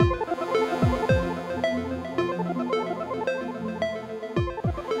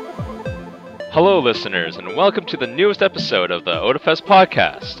Hello, listeners, and welcome to the newest episode of the Odafest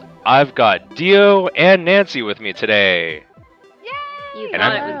podcast. I've got Dio and Nancy with me today. You And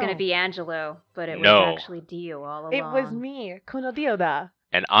thought I'm- it was going to be Angelo, but it No. was actually Dio all along. It was me, Kono Dioda.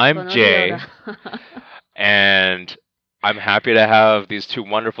 And I'm Bueno, Jay, Dioda. and I'm happy to have these two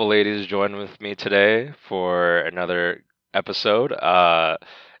wonderful ladies join with me today for another episode.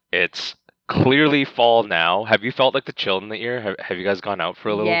 It's clearly fall now. Have you felt like the chill in the ear? Have you guys gone out for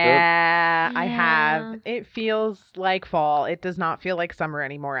a little bit? Yeah, I Yeah. have. It feels like fall. It does not feel like summer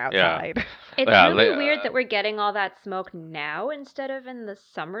anymore outside. It's Yeah, really like, weird that we're getting all that smoke now instead of in the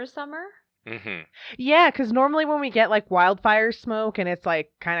summer. Mm-hmm. Yeah, because normally when we get like wildfire smoke and it's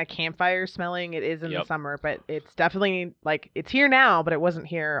like kind of campfire smelling, it is in the Yep. summer. But it's definitely like it's here now, but it wasn't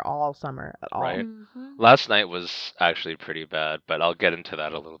here all summer at all. Right. Mhm. Last night was actually pretty bad, but I'll get into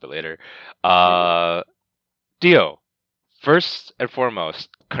that a little bit later. Dio, first and foremost,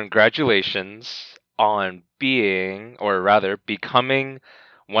 congratulations on being, or rather, becoming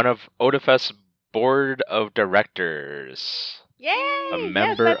one of Odafest's board of directors Yay!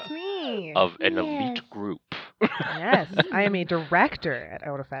 member yes, that's me. of an Yes. elite group. Yes, I am a director at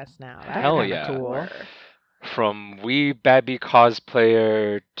Odafest now. That's Hell kinda yeah. cool. From wee baby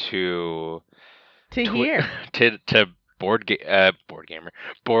cosplayer to To Twi- hear. to board gamer,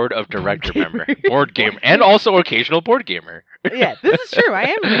 board of director member, gamer. board gamer, and also occasional board gamer. Yeah, this is true. I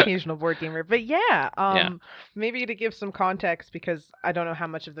am an occasional board gamer, but yeah, Yeah. maybe to give some context because I don't know how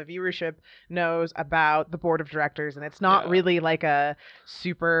much of the viewership knows about the board of directors, and it's not Yeah. really like a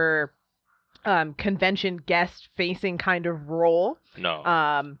super convention guest facing kind of role.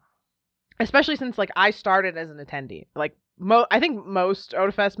 No. Especially since like I started as an attendee. Like I think most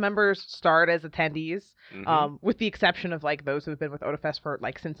Odafest members start as attendees, Mhm. with the exception of like those who've been with Odafest for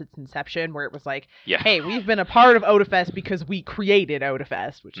like since its inception, where it was like, Yeah. hey, we've been a part of Odafest because we created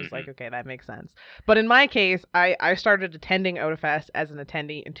Odafest, which is like, Mhm. okay, that makes sense. But in my case, I started attending Odafest as an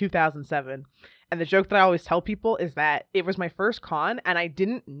attendee in 2007. And the joke that I always tell people is that it was my first con, and I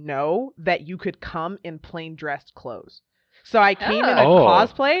didn't know that you could come in plain dressed clothes. So I came in a Oh.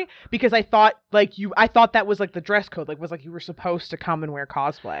 cosplay because I thought I thought that was like the dress code, like was like you were supposed to come and wear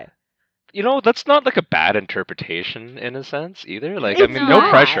cosplay. You know, that's not like a bad interpretation in a sense either. Like, It's I mean, no not,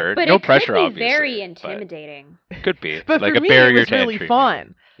 pressure, But no it pressure, could be obviously. very but intimidating. Could be But like for a me, barrier it was to really entry.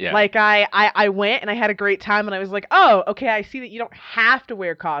 fun. Yeah. Like I went and I had a great time, and I was like, oh, okay, I see that you don't have to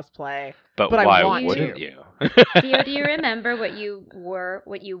wear cosplay. but I why want wouldn't to. you? Dio, do you remember what you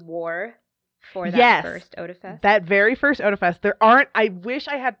wore for that Yes. first Odafest? That very first Odafest, I wish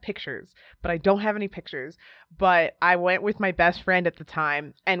I had pictures, but I don't have any pictures. But I went with my best friend at the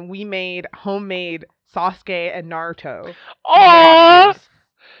time, and we made homemade Sasuke and Naruto. Oh, costumes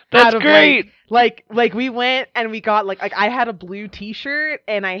that's out of, great. Like we went and we got like I had a blue t-shirt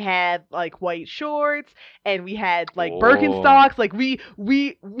and I had like white shorts and we had like Birkenstocks. Like we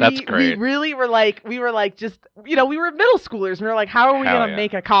That's we great. really were like just we were middle schoolers and we were like, how are we Hell gonna yeah.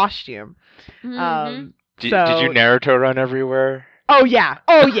 make a costume? Mhm. Did you so- Naruto run everywhere? Oh yeah,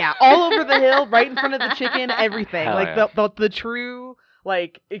 all over the hill, right in front of the chicken, everything. Hell like yeah. the true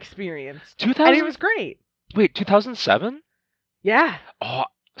like experience. 2000. And it was great. Wait, 2007? Yeah. Oh,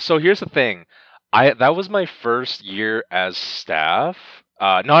 so here's the thing. That was my first year as staff.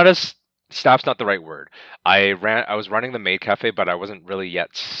 Not as staff's not the right word. I was running the maid cafe, but I wasn't really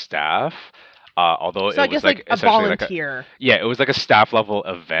yet staff. Although So I it was guess like a essentially like volunteer. yeah, it was like a staff level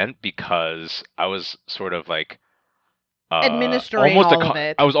event because I was sort of like Administering almost all of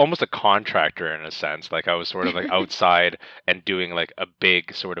it. I was almost a contractor in a sense. Like I was sort of like outside and doing like a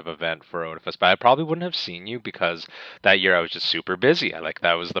big sort of event for Odafest. But I probably wouldn't have seen you because that year I was just super busy.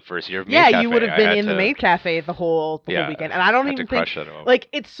 That was the first year of Maid Yeah, Cafe. you would have I been had in the to- maid cafe the whole Yeah, weekend, and I don't had to even think crush it all. like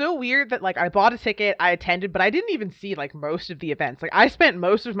it's so weird that like I bought a ticket, I attended, but I didn't even see like most of the events. Like I spent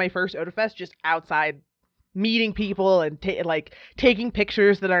most of my first Odafest just outside, meeting people and taking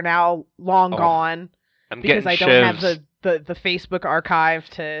pictures that are now long Oh, gone I'm because getting I don't have shivs. the Facebook archive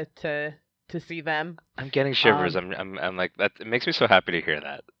to see them. I'm getting shivers. I'm like that. It makes me so happy to hear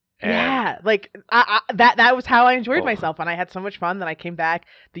that. And Yeah, like that was how I enjoyed Oh. myself, and I had so much fun that I came back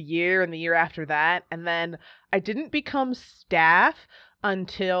the year and the year after that, and then I didn't become staff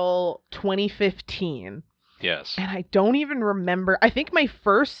until 2015, Yes. and I don't even remember. I think my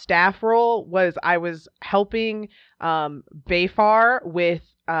first staff role was I was helping Bayfar with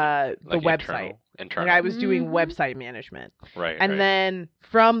the Like website. Internal. Like I was doing Mhm. website management. Right. And right. then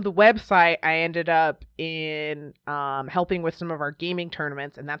from the website, I ended up in helping with some of our gaming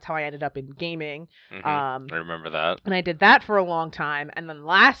tournaments, and that's how I ended up in gaming. Mhm. Um, I remember that. and I did that for a long time. And then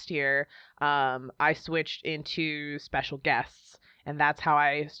last year, I switched into special guests. and that's how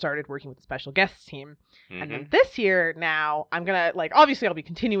I started working with the special guests team. And Mm-hmm. then this year now I'm gonna like obviously I'll be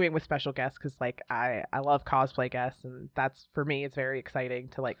continuing with special guests because like I love cosplay guests, and that's for me it's very exciting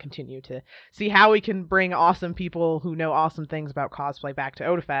to like continue to see how we can bring awesome people who know awesome things about cosplay back to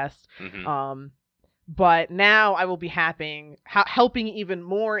Otafest. Mm-hmm. But now I will be helping even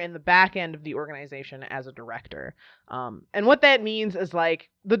more in the back end of the organization as a director. And what that means is like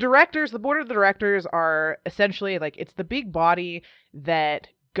the board of the directors are essentially like it's the big body that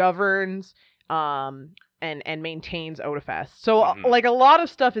governs and maintains Otafest. So Mhm. like a lot of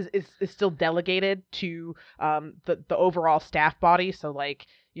stuff is still delegated to the overall staff body. So like,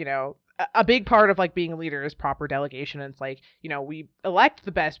 you know, a big part of like being a leader is proper delegation. And it's like, you know, we elect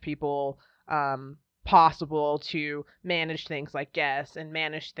the best people possible to manage things like guests and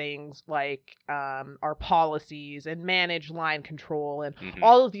manage things like our policies and manage line control and Mhm.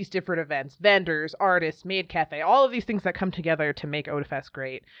 all of these different events, vendors, artists, Maid Cafe, all of these things that come together to make Otafest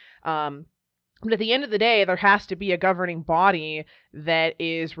great. But at the end of the day, there has to be a governing body that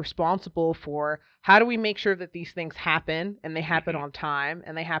is responsible for how do we make sure that these things happen and they happen Mhm. on time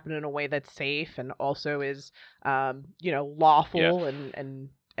and they happen in a way that's safe and also is, you know, lawful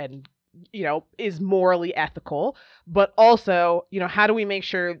and you know, is morally ethical, but also, you know, how do we make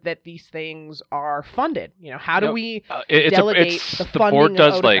sure that these things are funded? You know, how do Yep. we Delegate delegate the the board funding of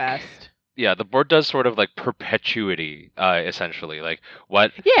does like Otafest? yeah, the board does sort of like perpetuity, essentially. Like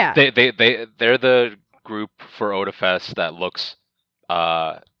what Yeah, they're the group for Otafest that looks,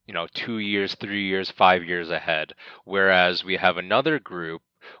 you know, 2 years, 3 years, 5 years ahead. Whereas we have another group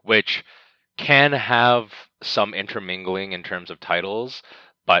which can have some intermingling in terms of titles,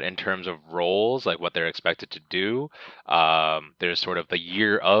 but in terms of roles, like what they're expected to do, there's sort of the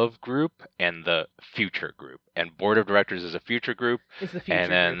year of group and the future group. And board of directors is a future group, is the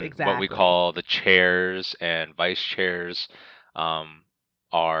and future group, then what we exactly. call the chairs and vice chairs um,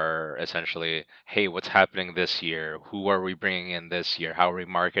 are essentially, hey, what's happening this year? Who are we bringing in this year? How are we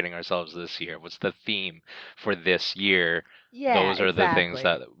marketing ourselves this year? What's the theme for this year? Yeah, Those are the things exactly.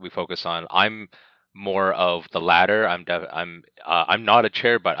 that we focus on. I'm more of the latter. I'm not a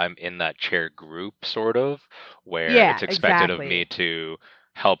chair, but I'm in that chair group sort of where Yeah, it's expected of me exactly. to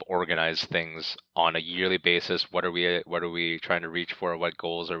help organize things on a yearly basis. What are we trying to reach for? What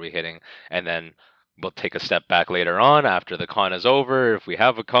goals are we hitting? And then we'll take a step back later on after the con is over, if we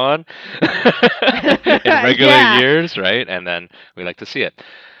have a con in regular Yeah. years, right? And then we like to see it.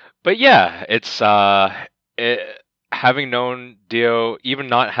 But yeah, it, having known Dio, even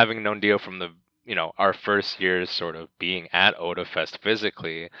not having known Dio from the our first years sort of being at Otafest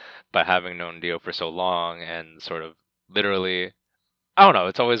physically, but having known Dio for so long and sort of literally, I don't know.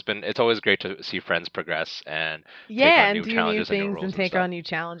 It's always great to see friends progress and take Yeah, on and new do new challenges and new things and roles and take stuff. on new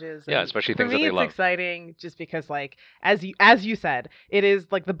challenges. Yeah, And especially for things that me they it's love. exciting just because like as you said, it is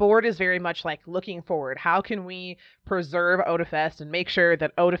like the board is very much like looking forward. How can we preserve Otafest and make sure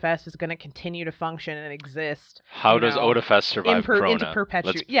that Otafest is going to continue to function and exist, How you does know, Otafest survive into Corona?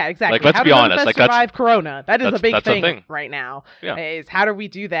 perpetuity. Yeah, exactly. Let's How be does honest. Otafest Like that's survive Corona? That is a that's big that's a thing thing. right now. Yeah. Is how do we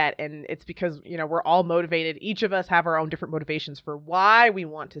do that? And it's because, you know, we're all motivated. Each of us have our own different motivations for why we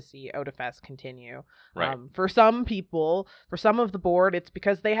want to see Otafest continue. Right. For some people, for some of the board, it's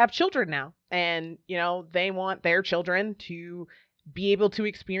because they have children now, and you know they want their children to be able to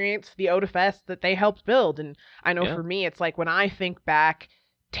experience the Otafest that they helped build. And I know Yeah. for me, it's like when I think back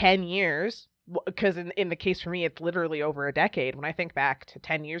 10 years, because in the case for me, it's literally over a decade. When I think back to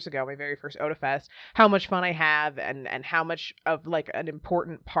 10 years ago, my very first Otafest, how much fun I have, and how much of like an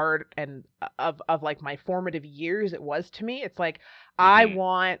important part and of like my formative years it was to me. It's like I Hmm.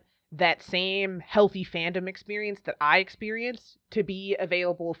 want that same healthy fandom experience that I experienced to be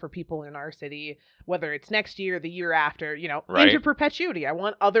available for people in our city, whether it's next year, the year after, you know, into Right. perpetuity. I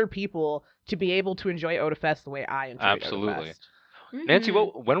want other people to be able to enjoy Otafest the way I enjoyed Absolutely. Otafest. Nancy, Hmm.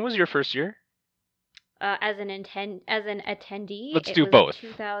 when was your first year? As an attendee, Let's it do was both.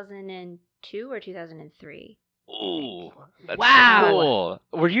 2002 or 2003, I think. Ooh, that's so Wow. cool.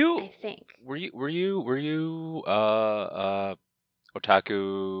 Were you I think. were you were you were you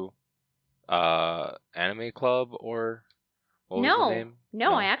otaku anime club, or what was the No, name?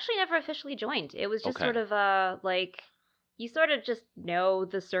 no, I No. actually never officially joined. It was just Okay. sort of like you sort of just know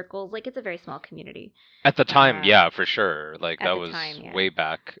the circles. Like it's a very small community. At the time, Uh, yeah, for sure. Like at that the time, was yeah. way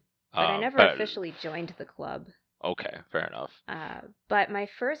back. But I never But officially joined the club. okay, fair enough. But my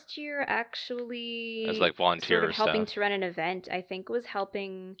first year As actually like sort volunteer of helping stuff. to run an event, I think was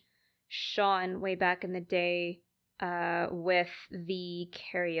helping Sean way back in the day with the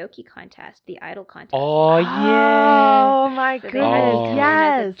karaoke contest, the Idol contest. Oh yeah. Oh my So they had Oh. goodness,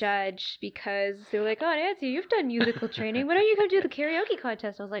 Taryn as a yes. judge because they were like, "Oh, Nancy, you've done musical training. Why don't you come do the karaoke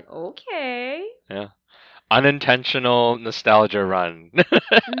contest?" I was like, "Okay." Yeah. Unintentional nostalgia run. Yeah,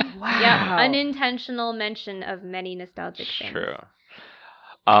 Wow. unintentional mention of many nostalgic things. True.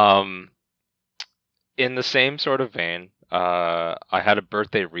 Um, in the same sort of vein, I had a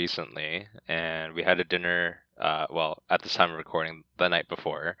birthday recently, and we had a dinner. Well, at the time of recording, the night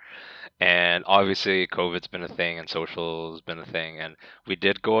before, and obviously COVID's been a thing, and social's been a thing, and we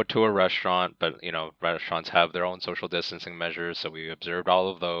did go to a restaurant, but restaurants have their own social distancing measures, so we observed all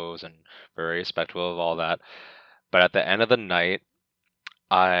of those and were very respectful of all that. But at the end of the night,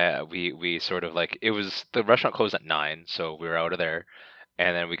 we sort of like it was the restaurant closed at 9, so we were out of there,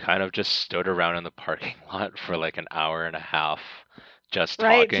 and then we kind of just stood around in the parking lot for like an hour and a half, just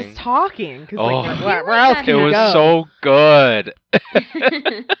Right, talking. just talking. Because Oh. like, I where, feel where like else that can It you was go? so good.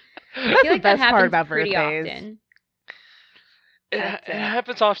 That's the that best part happens about pretty birthdays. often. It That's it.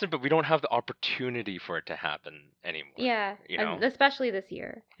 happens often, but we don't have the opportunity for it to happen anymore. Yeah, You know? especially this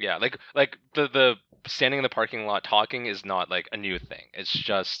year. Yeah, like the standing in the parking lot talking is not like a new thing. It's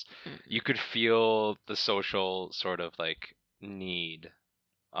just you could feel the social sort of like need.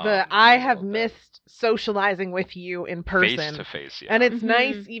 I a have little bit. missed socializing with you in Face person. to face, yeah. And it's Mhm.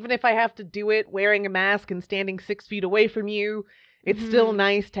 nice, even if I have to do it wearing a mask and standing 6 feet away from you, it's still Mhm.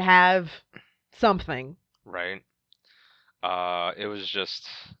 nice to have something. Right. It was just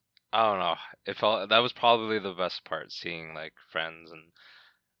I don't know. It felt that was probably the best part, seeing like friends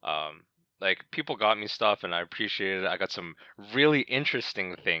and like people got me stuff and I appreciated it. I got some really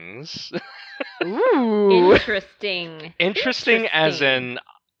interesting things. Ooh. Interesting. Interesting as Interesting. in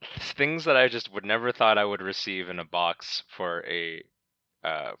things that I just would never thought I would receive in a box for a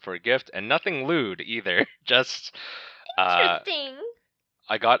gift, and nothing lewd either. Just Interesting.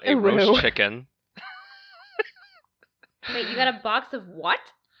 I got a Ooh. roast chicken. Wait, you got a box of what?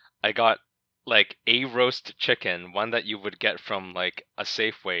 I got like a roast chicken, one that you would get from like a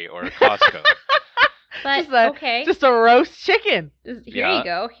Safeway or a Costco. But Just a- okay, Just a roast chicken. here Yeah. you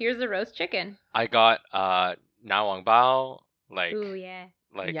go. Here's a roast chicken. I got nawang bao, like Ooh yeah.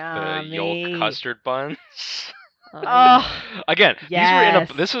 the Yummy. yolk custard buns. Oh, Again, these were in yes.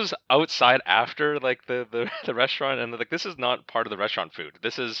 a. This was outside after like the restaurant, and like this is not part of the restaurant food.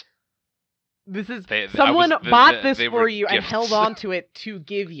 This is Someone bought this they for were you and held gifts. on to it to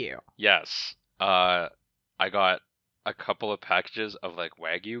give you. Yes. I got a couple of packages of like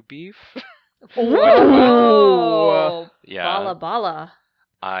Wagyu beef. Whoa. Yeah. Bala bala.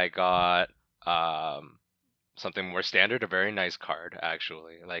 I got something more standard, a very nice card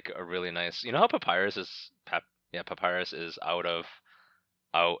actually, like a really nice. You know how Papyrus is Papyrus is out of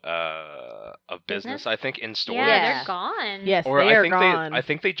business, Business? I think, in stores. Yeah, Yeah. they're gone. Yes, Or they I are think gone. I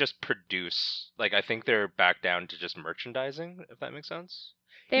think they just produce, like I think they're back down to just merchandising, if that makes sense.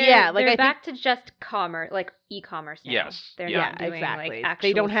 They're, Yeah, like, they're I think- back to just commerce, like e-commerce now. Yes, They're yeah. not doing exactly. like actual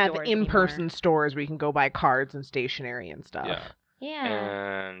They don't have stores in-person anymore. stores where you can go buy cards and stationery and stuff. Yeah. Yeah.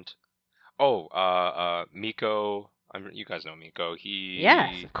 And Miko, you guys know Miko. He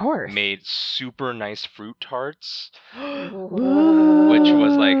Yes, of course. made super nice fruit tarts. Ooh. Which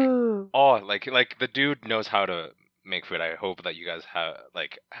was like- Oh, like the dude knows how to make food. I hope that you guys have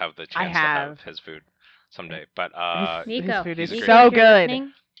the chance to have have. his food someday. But His Miko, food is Miko, so if you're good.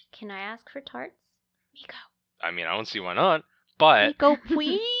 listening, can I ask for tarts? Miko. I mean, I don't see why not. But Miko,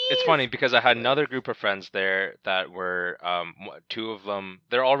 please. it's funny because I had another group of friends there that were two of them.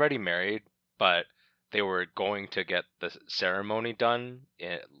 They're already married, but they were going to get the ceremony done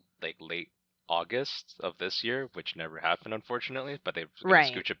in like late August of this year, which never happened, unfortunately. But they're going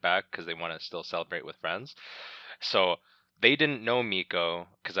Right. to scooch it back because they want to still celebrate with friends. So they didn't know Miko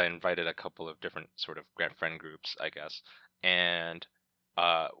because I invited a couple of different sort of friend groups, I guess. And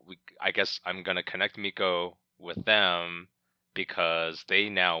I guess I'm gonna connect Miko with them because they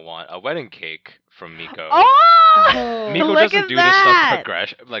now want a wedding cake from Miko. Oh, Miko look doesn't at do that. this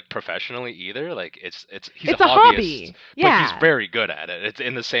stuff professionally either. Like he's It's a a hobbyist, hobby. but Yeah. he's very good at it. It's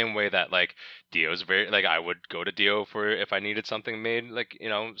in the same way that like Dio's very like I would go to Dio for if I needed something made, like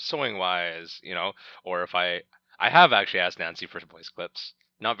sewing wise, or if I have actually asked Nancy for voice clips,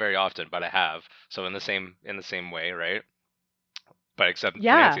 not very often, but I have. So in the same way, right? But except for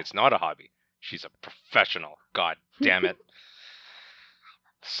Yeah. Nancy, it's not a hobby. She's a professional. God damn it.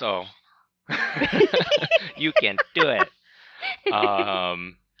 So you can do it.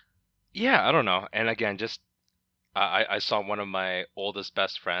 Yeah, I don't know. And again, just I saw one of my oldest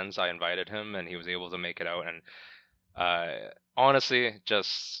best friends. I invited him, and he was able to make it out. And honestly,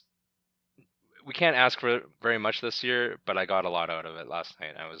 just we can't ask for very much this year, but I got a lot out of it last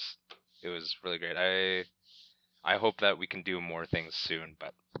night. It was really great. I hope that we can do more things soon,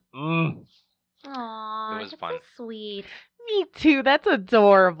 but Aw, it was that's fun. so sweet. Me too. That's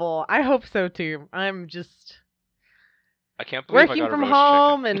adorable. I hope so too. I'm just I can't believe I working got a from roast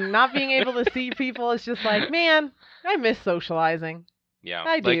home chicken. and not being able to see people. It's just like, man, I miss socializing. Yeah,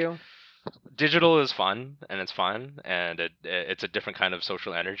 I like do. digital is fun and it's fun and it's a different kind of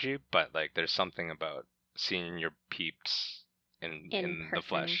social energy, but like there's something about seeing your peeps in the person.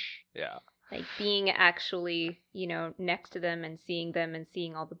 flesh. Yeah. Like being actually, next to them and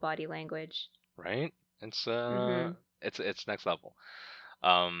seeing all the body language. Right? It's Mhm. it's next level.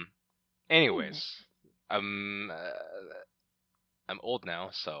 Anyways, I'm old now,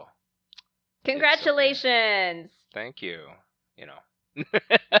 so Congratulations! thank you. You know.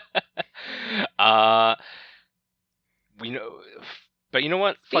 uh we know but you know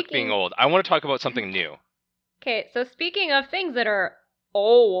what? Fuck being Speaking- old. I want to talk about something new. Okay, so speaking of things that are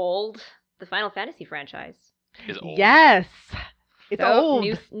old, the Final Fantasy franchise. Is old. Yes. It's So, old.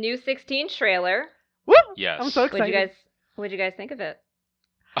 New 16 trailer. Woo! Yes. I'm so excited. What'd you guys think of it?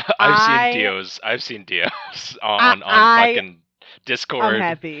 I've seen Dios on I- fucking Discord. I'm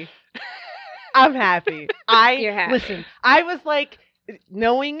happy. I'm happy. You're happy. Listen, I was like,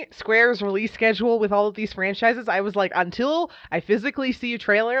 knowing Square's release schedule with all of these franchises, I was like, until I physically see a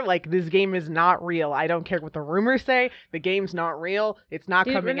trailer, like, this game is not real. I don't care what the rumors say. The game's not real. It's not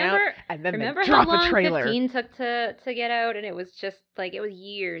Dude, coming out. And then remember they drop how long a trailer. 15 took to get out, and it was just like it was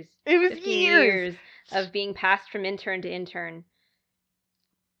years. It was 15 years. of being passed from intern to intern.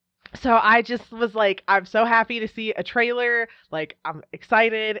 So I just was like, I'm so happy to see a trailer. Like, I'm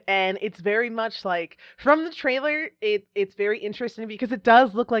excited, and it's very much like from the trailer, it's very interesting because it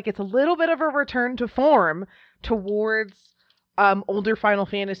does look like it's a little bit of a return to form towards older Final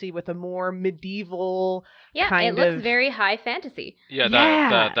Fantasy with a more medieval Yeah, kind it looks of very high fantasy. Yeah,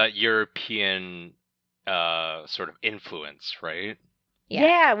 Yeah. that European sort of influence, right?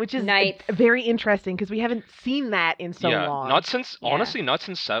 yeah, which is Knights. very interesting because we haven't seen that in so yeah, long. not since Yeah. honestly, not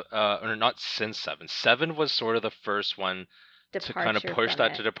since or not since 7. 7 was sort of the first one to kind of Departure push from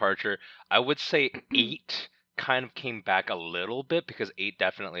that it. to departure. I would say 8 kind of came back a little bit because 8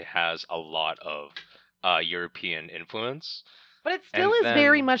 definitely has a lot of European influence. But it still And is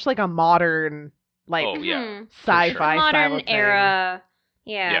very then- much like a modern, like Oh, yeah. Mhm. sci-fi sure. style Modern of thing. era.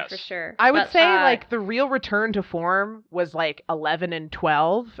 Yeah, Yes. for sure. I would But, say like the real return to form was like 11 and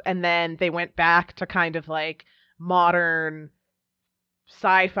 12, and then they went back to kind of like modern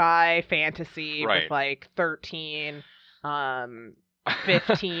sci-fi fantasy Right. with like 13,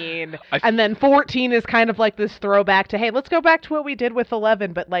 15, I and then 14 is kind of like this throwback to, hey, let's go back to what we did with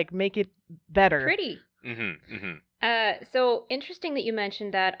 11, but like make it better. pretty. So interesting that you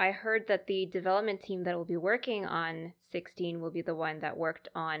mentioned that. I heard that the development team that will be working on 16 will be the one that worked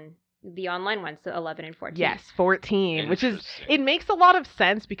on the online ones, so 11 and 14. Yes, 14, which is Interesting. it makes a lot of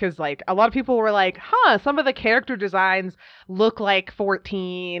sense because like a lot of people were like, huh, some of the character designs look like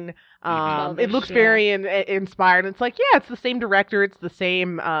 14. It looks Yeah. very inspired. It's like, yeah, it's the same director, it's the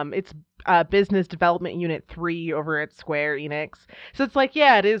same it's business development unit 3 over at Square Enix. So it's like,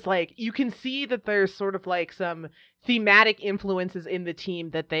 yeah, it is like you can see that there's sort of like some thematic influences in the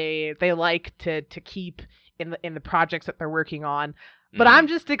team that they like to keep in the projects that they're working on. But I'm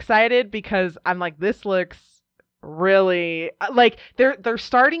just excited because I'm like, this looks really like they're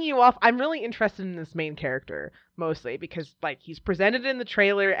starting you off. I'm really interested in this main character mostly because like he's presented in the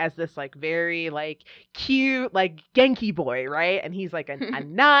trailer as this like very like cute like Genki boy, right? And he's like a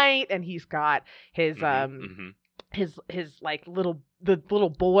knight, and he's got his his like little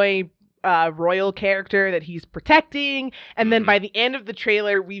boy royal character that he's protecting, and then Mhm. by the end of the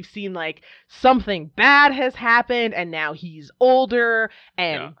trailer we've seen like something bad has happened, and now he's older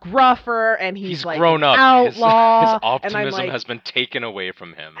and Yeah. gruffer, and he's like grown an up. outlaw, His and I'm optimism like, has been taken away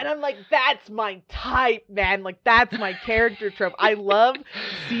from him. and I'm like, that's my type, man. Like, that's my character trope. I love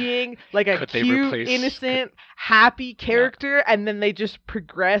seeing like a Could they cute, replace- innocent, happy character, and then they just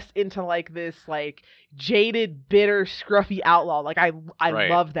progress into like this like jaded, bitter, scruffy outlaw. Like, I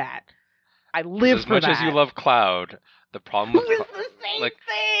Right. love that. I 'Cause live as for much that. as you love Cloud, the problem Who with is the same like-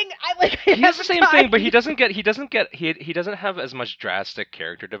 thing? I like. he's the same thing, but he does. he doesn't have as much drastic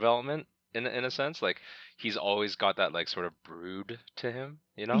character development in a sense. Like he's always got that like sort of brood to him,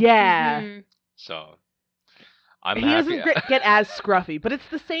 you know. Yeah. Mhm. So I'm He happy. doesn't get as scruffy, but it's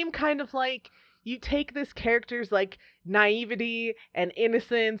the same kind of like you take this character's like naivety and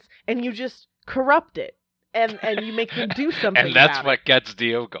innocence and you just corrupt it and you make them do something. and that's about what gets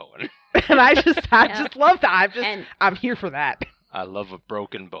Dio going. it. And I Yeah. just love that. And I'm here for that. I love a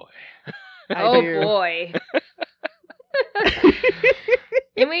broken boy. I Oh do. boy.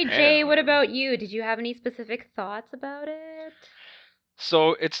 Anyway, Jay, what Damn. about you? Did you have any specific thoughts about it?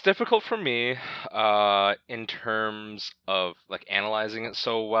 So it's difficult for me, in terms of like analyzing it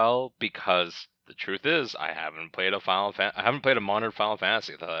so well because the truth is I haven't played I haven't played a modern Final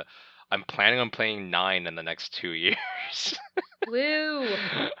Fantasy. I'm planning on playing 9 in the next 2 years. Woo.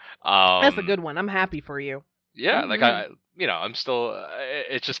 That's a um, good one. I'm happy for you. yeah, like Mhm. I'm still.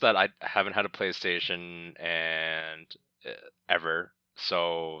 It's just that I haven't had a PlayStation and uh, ever,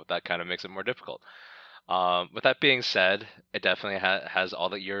 so that kind of makes it more difficult. With that being said, it definitely has all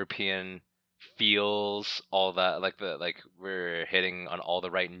the European feels, all that like we're hitting on all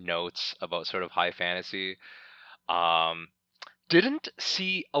the right notes about sort of high fantasy. Um, didn't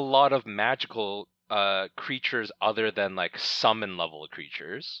see a lot of magical creatures other than like summon level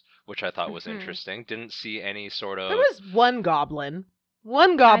creatures, which I thought was Mhm. interesting. Didn't see any sort There of was one goblin.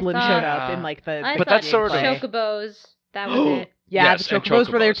 One I goblin saw showed up in yeah, like the I the but saw that's sort of gameplay. chocobos. That was it. Yeah, the yes, and chocobos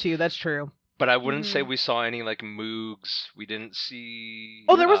were there chocobos. too. That's true. But I wouldn't say Mhm. we saw any like moogs. We didn't see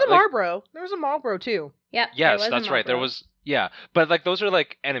Oh, there was a like Marbro. There was a Marbro too. Yep, there yes, was a that's right. There Marlboro. was yeah, but like those are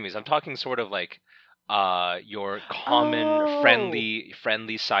like enemies. I'm talking sort of like your common Oh, friendly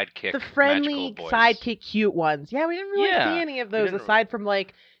sidekick the magical friendly boys. sidekick cute ones. Yeah, we didn't really see Yeah, any of we those didn't. aside from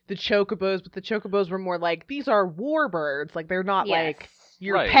like the chocobos, but the chocobos were more like these are warbirds. Like they're not Yes. like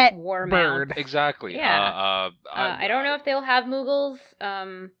your Right. pet War bird. mounts. Exactly. Yeah. I don't know if they'll have Moogles.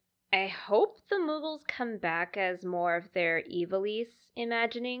 I hope the Moogles come back as more of their Evilise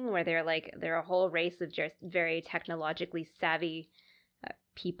imagining, where they're a whole race of just very technologically savvy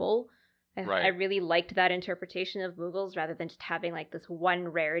people. I right, really liked that interpretation of Moogles rather than just having like this one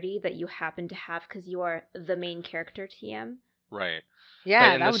rarity that you happen to have because you are the main character TM. right.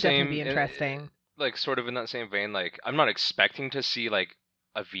 But Yeah, in that the would definitely same, be interesting. like sort of in that same vein, like I'm not expecting to see like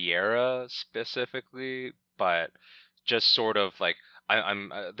a Viera specifically, but just sort of like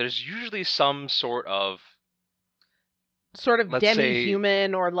I'm there's usually some sort of Sort of let's say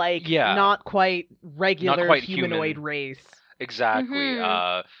demi-human or like yeah, not quite not regular quite humanoid human. race. Exactly. Mm-hmm.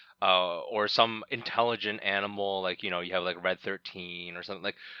 Or some intelligent animal, like you have like Red 13 or something.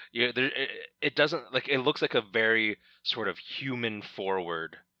 Like, it doesn't like it looks like a very sort of human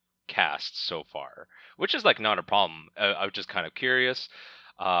forward cast so far, which is like not a problem. I was just kind of curious.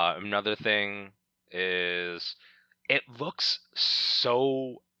 Another thing is it looks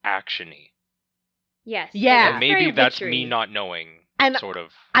so actiony, Yes, it Yeah, and looks very maybe that's me witchery. not knowing and sort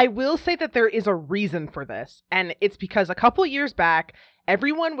of. I will say that there is a reason for this, and it's because a couple years back,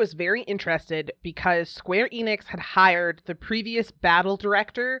 everyone was very interested because Square Enix had hired the previous battle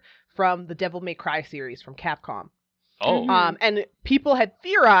director from the Devil May Cry series from Capcom. Oh, Mhm. And people had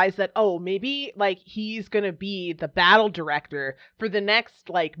theorized that, oh, maybe like he's gonna be the battle director for the next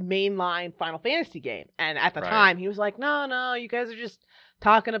like mainline Final Fantasy game. And at the right, time, he was like, no, you guys are just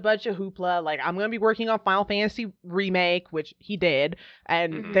talking a bunch of hoopla. Like I'm gonna be working on Final Fantasy remake, which he did.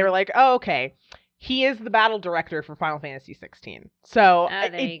 And hmm they were Mhm. like, oh, okay. He is the battle director for Final Fantasy 16. So Ah,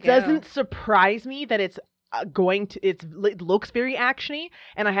 there you it go. doesn't surprise me that it's it looks very actiony,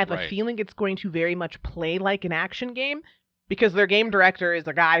 and I have a right. feeling it's going to very much play like an action game because their game director is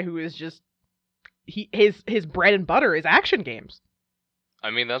a guy who is just his bread and butter is action games.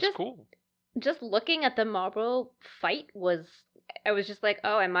 I mean, that's Just cool. just looking at the Marlboro fight I was just like,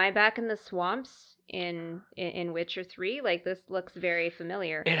 oh, am I back in the swamps in Witcher 3? Like this looks very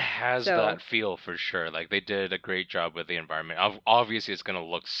familiar. It has So that feel for sure. Like they did a great job with the environment. Obviously, it's gonna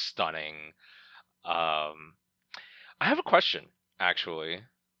look stunning. Um, I have a question actually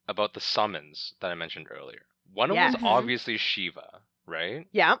about the summons that I mentioned earlier. One of them was Yes. Mhm. obviously Shiva, right?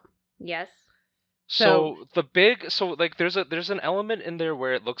 Yeah. Yes. So So like there's an element in there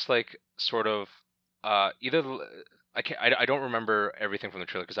where it looks like sort of either I don't remember everything from the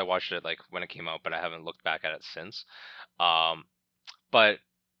trailer because I watched it like when it came out, but I haven't looked back at it since. Um, but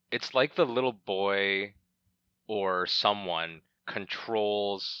it's like the little boy or someone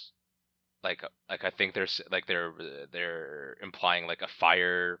controls like I think they're implying like a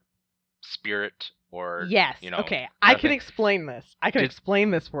fire spirit or yes. you know Okay. I that can thing. explain this. I can Did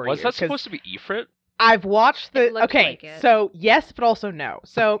explain this for was you that because supposed to be Ifrit? I've watched It the. looked Okay, like it. so yes, but also no.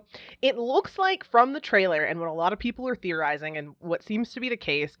 So it looks like from the trailer, and what a lot of people are theorizing, and what seems to be the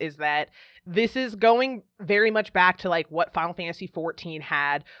case, is that this is going very much back to like what Final Fantasy XIV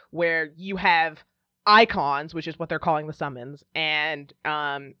had, where you have icons, which is what they're calling the summons, and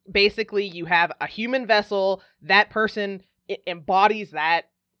basically you have a human vessel. That person embodies that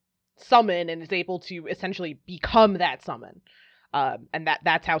summon and is able to essentially become that summon. And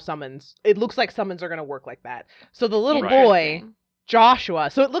that's how summons. It looks like summons are going to work like that. So the little Right. boy Interesting. Joshua.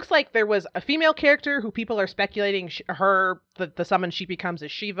 So it looks like there was a female character who people are speculating the summon she becomes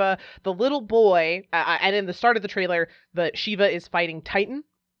is Shiva. The little boy, and in the start of the trailer, the Shiva is fighting Titan,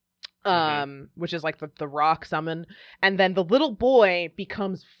 which is like the rock summon, and then the little boy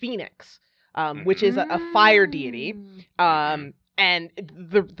becomes Phoenix, which is a fire deity. And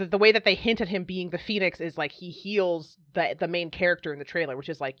the way that they hint at him being the Phoenix is like he heals the main character in the trailer, which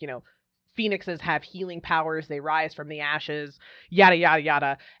is like, you know, Phoenixes have healing powers, they rise from the ashes, yada yada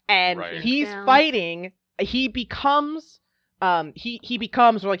yada. And he's fighting, he becomes he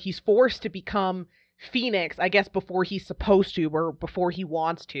becomes, or like he's forced to become Phoenix, I guess before he's supposed to, or before he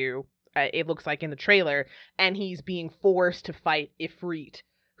wants to, it looks like in the trailer, and he's being forced to fight Ifrit,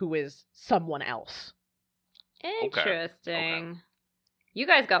 who is someone else. Interesting. Okay. You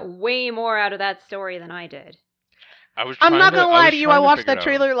guys got way more out of that story than I did. I'm not gonna lie to you, I watched that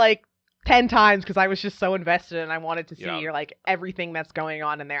trailer like 10 times because I was just so invested and I wanted to see like everything that's going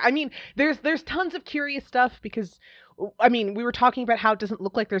on in there. I mean, there's tons of curious stuff because, I mean, we were talking about how it doesn't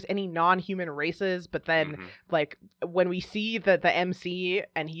look like there's any non-human races, but then like when we see the MC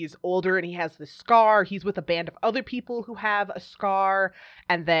and he's older and he has this scar, he's with a band of other people who have a scar,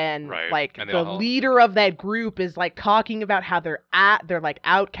 and then like and the leader of that group is like talking about how they're like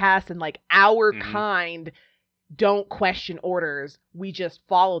outcasts and like our kind don't question orders, we just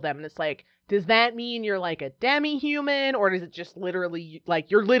follow them. And it's like, does that mean you're like a demi-human, or does it just literally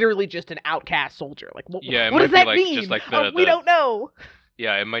like you're literally just an outcast soldier? Like, what does that mean? Just like we don't know.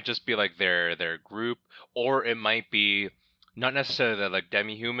 Yeah, it might just be like their group, or it might be not necessarily like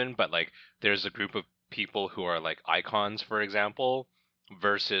demi-human, but like there's a group of people who are like icons, for example,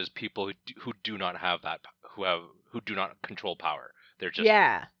 versus people who do not have that, who do not control power. They're just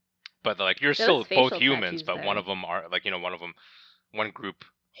But like you're still both humans, but one of them are like, you know, one group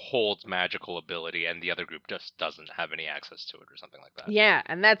holds magical ability and the other group just doesn't have any access to it or something like that. Yeah,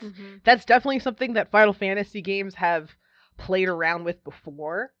 and that's definitely something that Final Fantasy games have played around with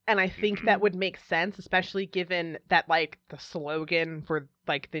before, and I think that would make sense, especially given that like the slogan for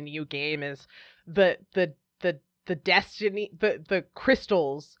like the new game is the destiny, the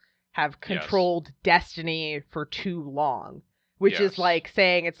crystals have controlled destiny for too long. Which is like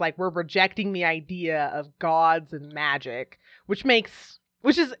saying it's like we're rejecting the idea of gods and magic, which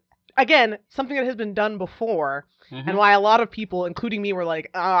is, again, something that has been done before, and why a lot of people, including me, were like,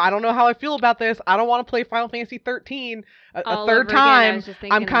 I don't know how I feel about this. I don't want to play Final Fantasy 13 a third time.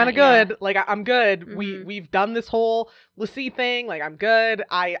 I'm kind of good. Yeah. Like, I'm good. We've done this whole l'Cie thing. Like, I'm good.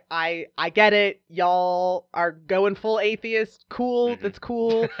 I get it. Y'all are going full atheist. Cool. That's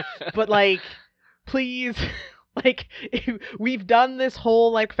cool. But, like, please... Like, we've done this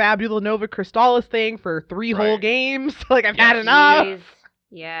whole, like, Fabula Nova Crystallis thing for 3 whole games. Like, I've had enough. Jeez.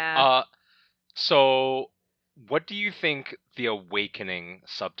 Yeah. So, what do you think the Awakening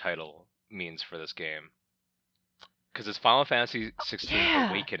subtitle means for this game? Because it's Final Fantasy 16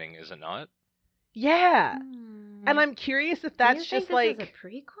 Awakening, is it not? Yeah. And I'm curious if that's just, like... Is a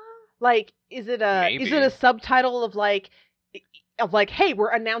prequel? Like, is it a subtitle of, like... hey,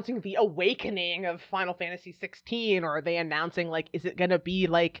 we're announcing the awakening of Final Fantasy 16, or are they announcing, like, is it gonna be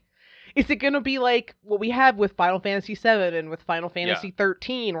like what we have with Final Fantasy 7 and with Final Fantasy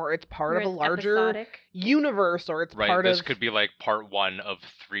 13, or it's part of a larger universe, or it's part of... This could be, like, part 1 of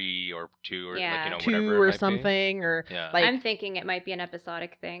 3 or 2, or, like, you know, 2 whatever or something, or... like... I'm thinking it might be an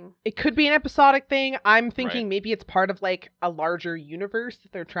episodic thing. It could be an episodic thing. I'm thinking maybe it's part of, like, a larger universe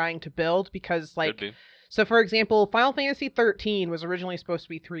that they're trying to build, because, like... Could be. So, for example, Final Fantasy 13 was originally supposed to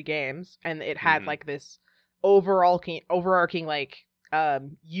be 3 games, and it had, like, this overarching, like,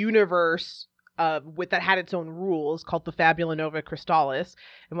 universe that had its own rules called the Fabula Nova Crystallis.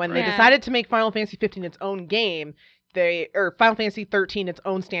 And when they decided to make Final Fantasy 15 its own game, Final Fantasy 13 its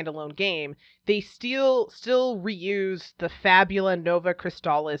own standalone game, they still reused the Fabula Nova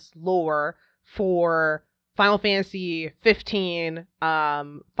Crystallis lore for Final Fantasy 15,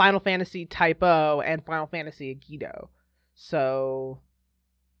 Final Fantasy Type O, and Final Fantasy Agido. So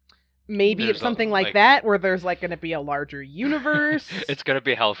maybe it's something like that, where there's like going to be a larger universe. It's going to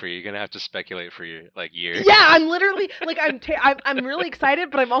be hell for you. You're going to have to speculate for like years. Yeah, I'm literally like I'm really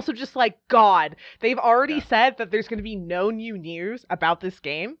excited, but I'm also just like, God, they've already said that there's going to be no new news about this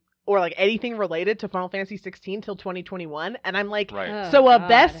game, or like anything related to Final Fantasy 16 till 2021, and I'm like,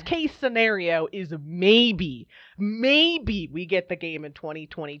 best case scenario is maybe we get the game in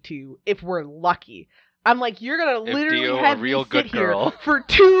 2022 if we're lucky. I'm like, you're gonna literally have me sit here for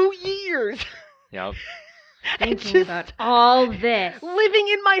 2 years. Yep. Thinking about all this, living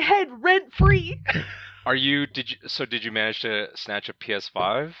in my head rent free. Did you manage to snatch a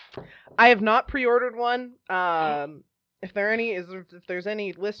PS5? I have not pre-ordered one. if there's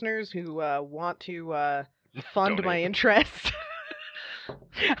any listeners who want to fund Donate. my interest,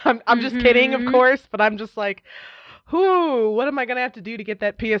 I'm just kidding, of course, but I'm just like, what am I gonna have to do to get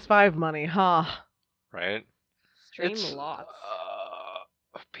that PS5 money, huh? Right? Stream It's, lots.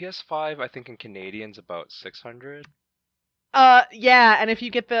 PS5, I think in Canadian's about 600. Yeah, and if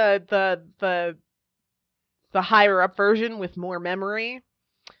you get the higher up version with more memory,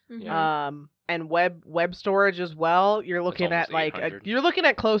 and web storage as well, you're looking at almost like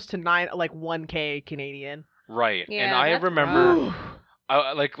 800. close to 1K Canadian. Right. Yeah, And I that's remember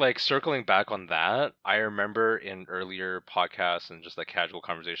like circling back on that, I remember in earlier podcasts and just like casual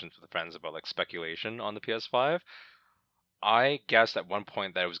conversations with friends about like speculation on the PS5, I guessed at one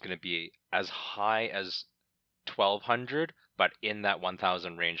point that it was going to be as high as 1200, but in that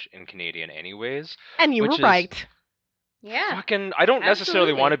 1000 range in Canadian anyways. And you were right. Yeah. Fucking, I don't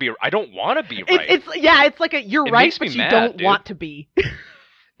necessarily want to be. I don't want to be right. It's like you're It right, makes me but you mad, don't dude. want to be.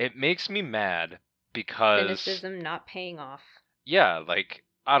 It makes me mad because cynicism not paying off. yeah, like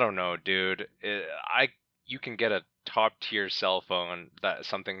I don't know, dude. You can get a top tier cell phone that's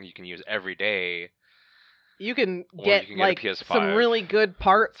something you can use every day. You can Or get you can get a like PS5. some really good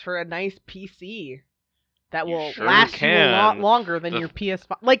parts for a nice PC that You will sure last you a lot can. longer than your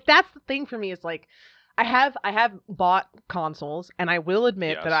PS5. Like that's the thing for me is like I have bought consoles, and I will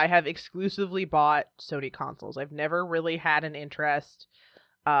admit that Yes. I have exclusively bought Sony consoles. I've never really had an interest.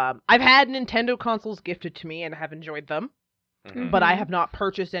 I've had Nintendo consoles gifted to me and have enjoyed them, Mhm. but I have not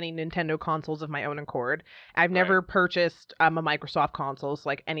purchased any Nintendo consoles of my own accord. I've never purchased a Microsoft consoles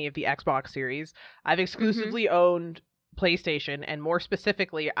like any of the Xbox series. I've exclusively owned PlayStation, and more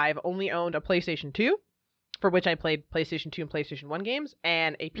specifically, I've only owned a PlayStation 2, for which I played PlayStation 2 and PlayStation 1 games,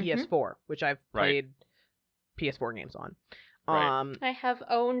 and a PS4, which I've played PS4 games on. Right. I have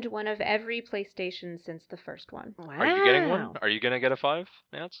owned one of every PlayStation since the first one. Wow. Are you getting one? Are you gonna get a 5,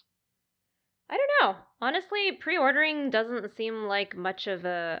 Nance? I don't know. Honestly, pre-ordering doesn't seem like much of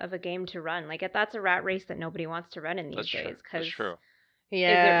a game to run. Like that's a rat race that nobody wants to run in these That's true. days. That's true.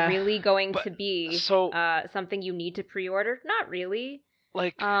 Yeah. Is it really going But- to be so- something you need to pre-order? Not really.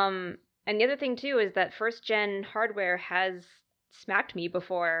 Like, And the other thing too is that first gen hardware has smacked me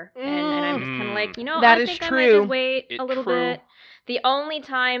before, and I'm just kind of like, That I is think I might true. just wait a little True. bit. The only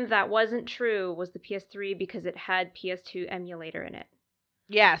time that wasn't true was the PS3 because it had PS2 emulator in it.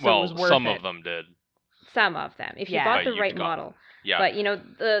 Yeah, so well, it was worth some it. of them did. Some of them, if you Yeah. bought But the you've right got model. them. Yeah.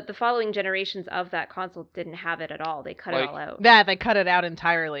 But the following generations of that console didn't have it at all. They cut it all out. Yeah, they cut it out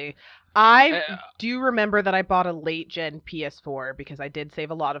entirely. I Uh, do remember that I bought a late gen PS4 because I did save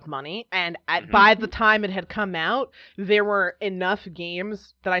a lot of money, and Mhm. by the time it had come out, there were enough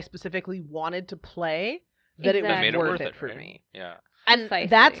games that I specifically wanted to play that it That was made it worth worth it it for right? me. Yeah. And Precisely.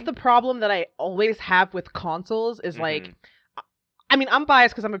 that's the problem that I always have with consoles is like, Mhm. I mean, I'm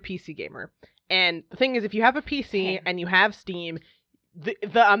biased because I'm a PC gamer. And the thing is, if you have a PC Same. and you have Steam,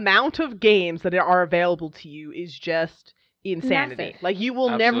 the amount of games that are available to you is just insanity. Massive. Like, you will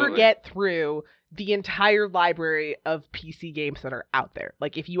never Absolutely. get through the entire library of PC games that are out there.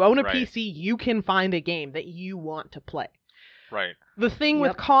 Like, if you own a Right. PC, you can find a game that you want to play. Right. The thing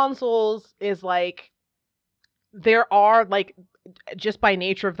with Yep. consoles is, like, there are, like, just by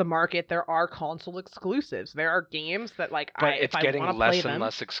nature of the market, there are console exclusives. There are games that, like, But if it's I getting wanna less play and them,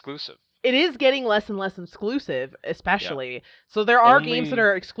 less exclusive. it is getting less and less exclusive, especially. So there are games that Only-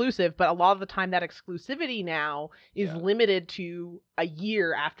 are exclusive, but a lot of the time that exclusivity now is Yeah. limited to a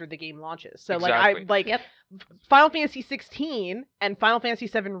year after the game launches. So Exactly. Yep. Final Fantasy 16 and Final Fantasy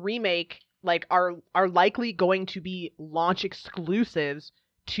 7 Remake are likely going to be launch exclusives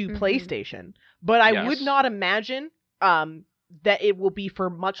to Mhm. PlayStation. But I would Yes. not imagine that it will be for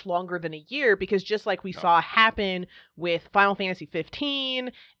much longer than a year, because just like we No. saw happen with Final Fantasy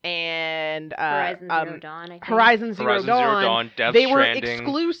 15 and Horizon Zero Dawn, I think. Horizon Zero Horizon Zero Dawn, Dawn, Death they were Stranding.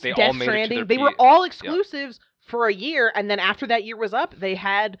 exclusive. they all Death made it to Stranding, their they were P- all yeah. exclusives for a year, and then after that year was up, they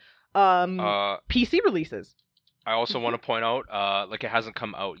had PC releases. I also want to point out, like, it hasn't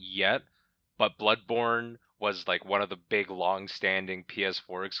come out yet, but Bloodborne was like one of the big, long-standing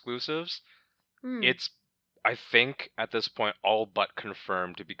PS4 exclusives. Hmm. It's, I think, at this point, all but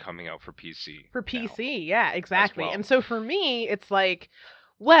confirmed to be coming out for PC. For now. PC, yeah, exactly. well. And so for me, it's like,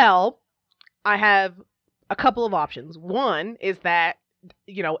 well, I have a couple of options. One is that,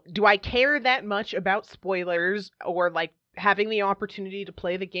 do I care that much about spoilers or like having the opportunity to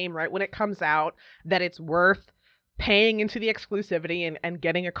play the game right when it comes out, that it's worth paying into the exclusivity and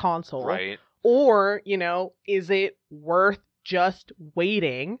getting a console? Right. Or, is it worth just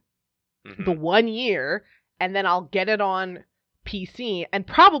waiting Mhm. the 1 year, and then I'll get it on PC and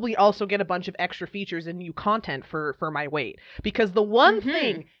probably also get a bunch of extra features and new content for my wait. Because the one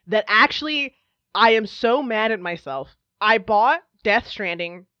thing that actually I am so mad at myself, I bought Death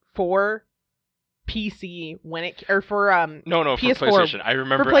Stranding for PC when it or for No, PS4 for PlayStation. I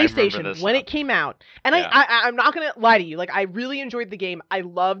remember for PlayStation I remember this when stuff. it came out. And Yeah. I'm not gonna lie to you, like I really enjoyed the game. I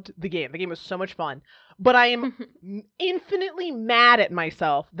loved the game. The game was so much fun. But I am infinitely mad at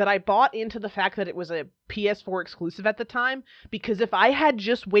myself that I bought into the fact that it was a PS4 exclusive at the time, because if I had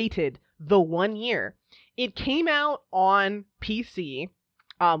just waited the 1 year, it came out on PC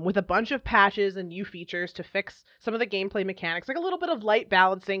with a bunch of patches and new features to fix some of the gameplay mechanics, like a little bit of light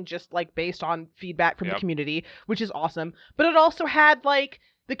balancing, just like based on feedback from the community, which is awesome. But it also had like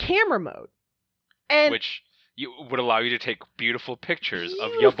the camera mode, and which would allow you to take beautiful pictures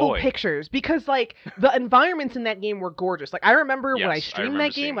of your boy. Pictures, because like the environments in that game were gorgeous. Like I remember when I streamed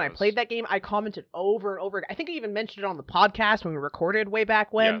that game, when I played that game, I commented over and over. I think I even mentioned it on the podcast when we recorded way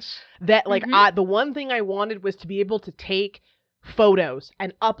back when. That like the one thing I wanted was to be able to take photos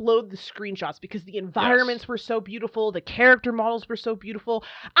and upload the screenshots because the environments were so beautiful, the character models were so beautiful.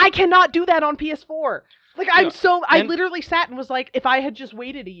 I cannot do that on PS4. Like I literally sat and was like, if I had just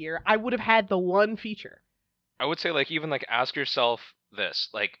waited a year, I would have had the one feature. I would say like even like ask yourself this,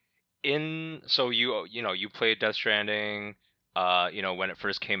 like so you played Death Stranding when it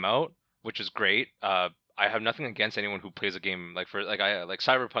first came out, which is great. I have nothing against anyone who plays a game like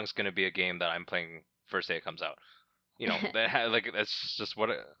Cyberpunk's going to be a game that I'm playing first day it comes out.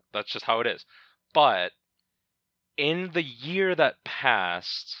 That's just how it is. But in the year that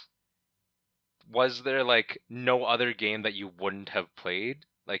passed, was there like no other game that you wouldn't have played?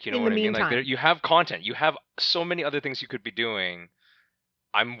 Like, you know what I mean? Like, you have content. You have so many other things you could be doing.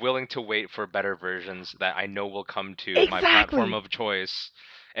 I'm willing to wait for better versions that I know will come to my platform of choice.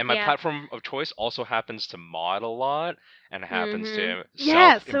 And my platform of choice also happens to mod a lot and happens to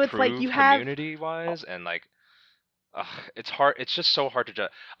self-improve so it's like you have community-wise. And like, it's hard. It's just so hard to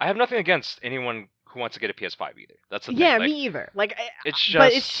judge. I have nothing against anyone who wants to get a PS5 either. That's the thing. Yeah, me either. Like, it's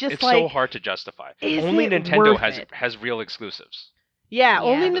like, so hard to justify. Only Nintendo has real exclusives. Yeah,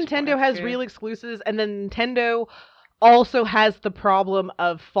 only Nintendo has real exclusives, and then Nintendo also has the problem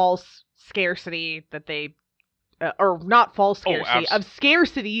of false scarcity that they, or not false scarcity, of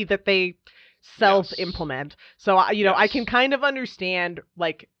scarcity that they self-implement. So, I can kind of understand,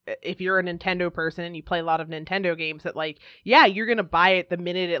 like, if you're a Nintendo person and you play a lot of Nintendo games, that, like, yeah, you're going to buy it the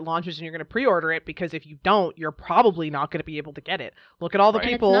minute it launches and you're going to pre-order it, because if you don't, you're probably not going to be able to get it. Look at all the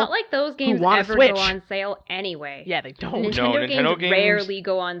people it's not like those games ever go on sale anyway. Yeah, they don't. Nintendo games rarely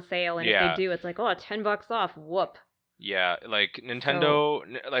go on sale, and if they do, it's like, oh, $10 off, whoop. Yeah, like Nintendo,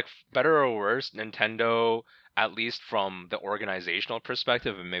 like better or worse, Nintendo, at least from the organizational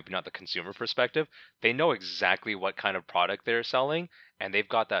perspective and maybe not the consumer perspective, they know exactly what kind of product they're selling, and they've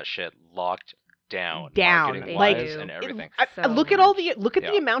got that shit locked down marketing-wise and everything. Look at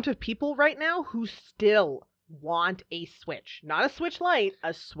the amount of people right now who still want a Switch, not a Switch Lite,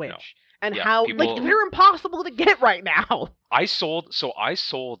 a Switch, and how like they're impossible to get right now. I sold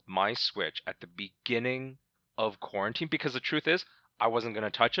my Switch at the beginning of quarantine because the truth is I wasn't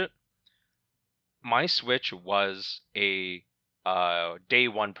gonna touch it. My Switch was a day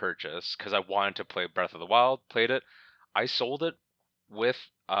one purchase because I wanted to play Breath of the Wild. Played it. I sold it with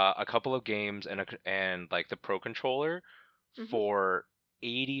a couple of games and like the Pro Controller for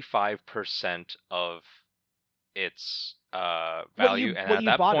 85% of its value. And at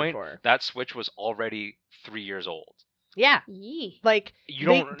that point, that Switch was already 3 years old. Yeah. Like, you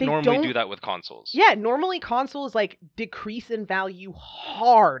don't normally do that with consoles. Yeah, normally consoles like decrease in value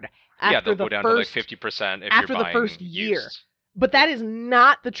hard after they'll go down to like 50% after the first year. But that is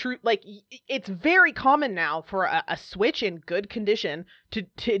not the truth. Like, it's very common now for a Switch in good condition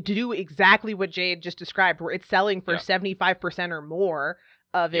to do exactly what Jade just described, where it's selling for 75% or more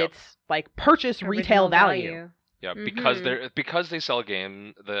of its like purchase retail value. Yeah, because they sell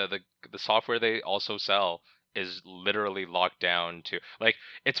game, the software they also sell is literally locked down to, like,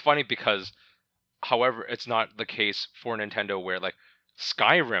 it's funny because, however, it's not the case for Nintendo where like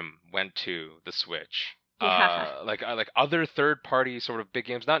Skyrim went to the Switch. Like other third-party sort of big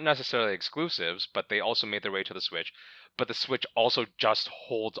games, not necessarily exclusives, but they also made their way to the Switch. But the Switch also just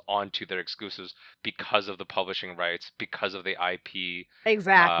holds on to their exclusives because of the publishing rights, because of the IP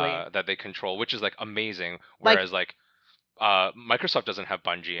that they control, which is like amazing. Whereas like Microsoft doesn't have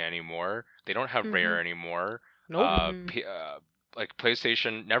Bungie anymore. They don't have Rare anymore. Nope. Like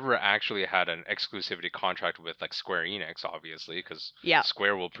PlayStation never actually had an exclusivity contract with like Square Enix, obviously, because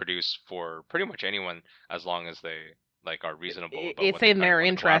Square will produce for pretty much anyone as long as they like are reasonable. It's in their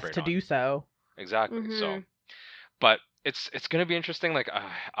interest to do so. Exactly. So, but it's gonna be interesting. Like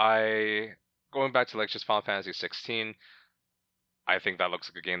I going back to like just Final Fantasy 16. I think that looks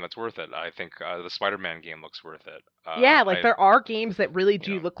like a game that's worth it. I think the Spider-Man game looks worth it. Yeah, like there are games that really you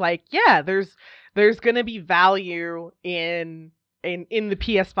do know, look like, yeah, there's gonna be value in the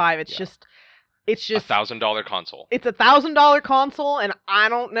PS5. It's yeah, just it's just $1,000 console. it's $1,000 console, and I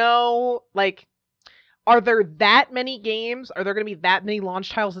don't know, like, are there that many games? Are there going to be that many launch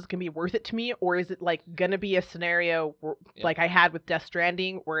titles that's going to be worth it to me? Or is it, like, going to be a scenario Yeah. like I had with Death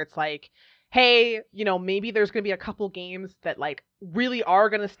Stranding where it's like, hey, you know, maybe there's going to be a couple games that, like, really are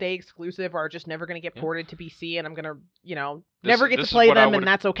going to stay exclusive or are just never going to get ported to PC, and I'm going to, you know, never get to play them, and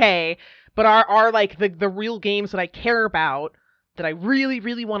that's okay. But are like, the real games that I care about, that I really,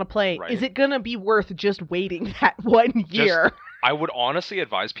 really want to play, Right. is it going to be worth just waiting that 1 year? I would honestly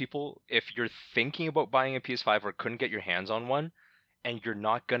advise people, if you're thinking about buying a PS5 or couldn't get your hands on one, and you're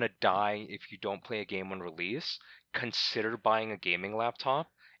not gonna die if you don't play a game on release, consider buying a gaming laptop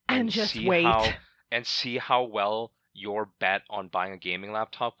and just wait. See how well your bet on buying a gaming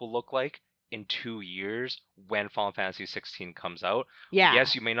laptop will look like in 2 years when Final Fantasy 16 comes out. Yeah.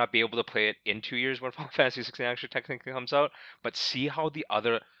 Yes, you may not be able to play it in 2 years when Final Fantasy 16 actually technically comes out, but see how the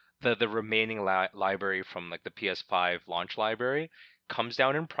remaining library from like the PS5 launch library comes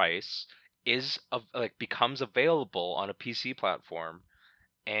down in price, becomes available on a PC platform,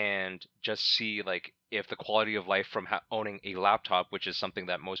 and just see like if the quality of life from owning a laptop, which is something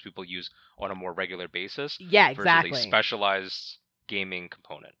that most people use on a more regular basis, yeah, exactly, versus a specialized gaming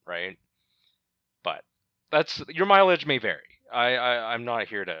component, right? But that's, your mileage may vary. I'm not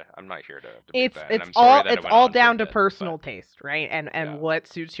here to debate that. It's all down to personal taste, right? And what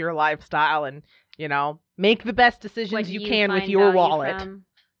suits your lifestyle, and, you know, make the best decisions you can with your wallet.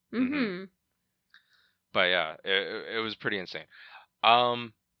 Mm-hmm. But yeah, it was pretty insane.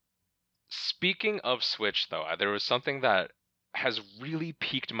 Speaking of Switch, though, there was something that has really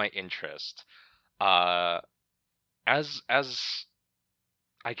piqued my interest. As I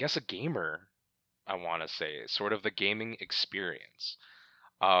guess a gamer, I want to say, sort of the gaming experience.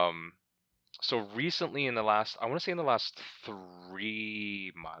 So recently, in the last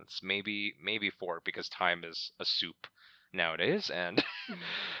 3 months, maybe 4, because time is a soup nowadays, and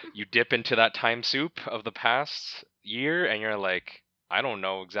you dip into that time soup of the past year, and you're like, I don't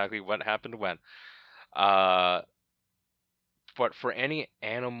know exactly what happened when. But for any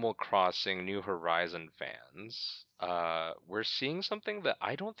Animal Crossing New Horizon fans, we're seeing something that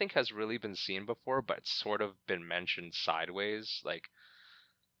I don't think has really been seen before, but it's sort of been mentioned sideways, like,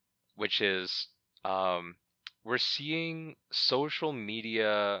 which is, we're seeing social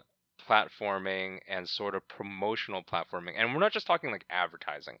media platforming and sort of promotional platforming, and we're not just talking like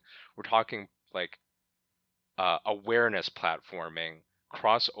advertising. We're talking like awareness platforming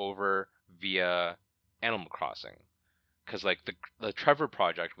crossover via Animal Crossing, because like the Trevor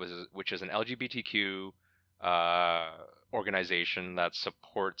Project which is an LGBTQ organization that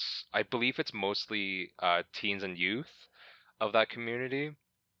supports, I believe it's mostly teens and youth of that community.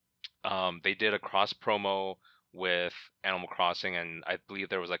 They did a cross promo with Animal Crossing, and I believe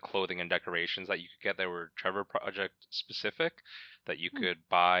there was like clothing and decorations that you could get that were Trevor Project specific, that you could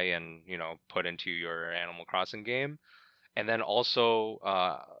buy and, you know, put into your Animal Crossing game. And then also,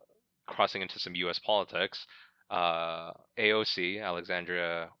 crossing into some U.S. politics, AOC,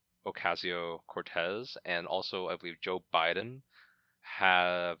 Alexandria Ocasio-Cortez, and also I believe Joe Biden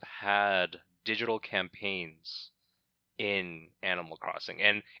have had digital campaigns in Animal Crossing.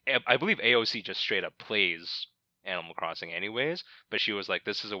 And I believe AOC just straight up plays Animal Crossing anyways, but she was like,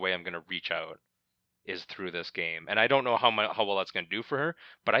 this is a way I'm going to reach out, is through this game. And I don't know how well that's going to do for her,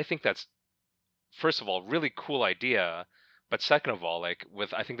 but I think that's, first of all, really cool idea. But second of all, like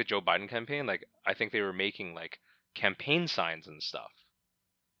with, I think the Joe Biden campaign, like I think they were making like campaign signs and stuff,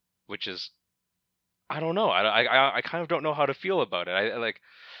 which is, I don't know. I kind of don't know how to feel about it.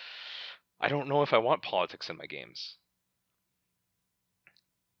 I don't know if I want politics in my games.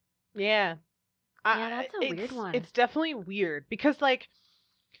 Yeah. Yeah, that's a weird one. It's definitely weird because, like,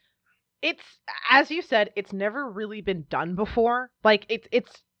 it's, as you said, it's never really been done before. Like,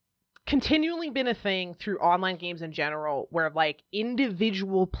 it's continually been a thing through online games in general where, like,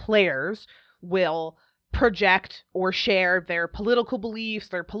 individual players will project or share their political beliefs,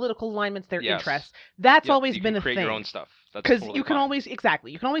 their political alignments, their interests. That's always been a thing. You can create your own stuff. Because you can always,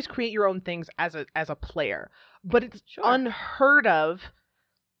 exactly, you can always create your own things as a player. But it's unheard of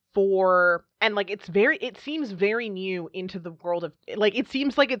for, and like it seems very new into the world of, like, it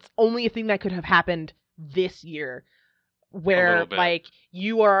seems like it's only a thing that could have happened this year, where like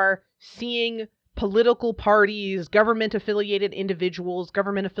you are seeing political parties, government affiliated individuals,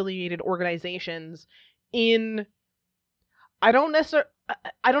 government affiliated organizations in I don't necessarily.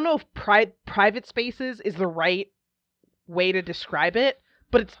 I don't know if private spaces is the right way to describe it,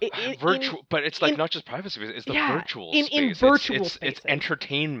 but virtual, but it's like in, not just private space. It's the yeah, virtual in space. virtual it's spaces.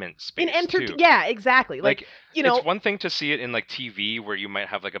 entertainment space too. Yeah, exactly. Like you know, it's one thing to see it in like TV where you might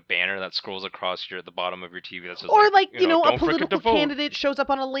have like a banner that scrolls across the bottom of your TV that says or you know, a political candidate shows up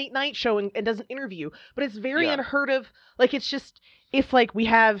on a late night show and does an interview, but it's very unheard of. Like it's like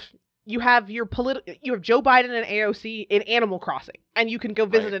you have Joe Biden and AOC in Animal Crossing, and you can go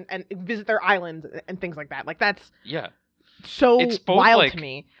visit and visit their islands and things like that. Like that's so it's both wild to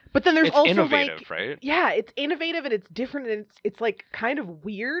me. But then there's it's also innovative, right? Yeah, it's innovative and it's different and it's like kind of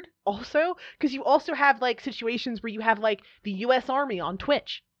weird also because you also have like situations where you have like the U.S. Army on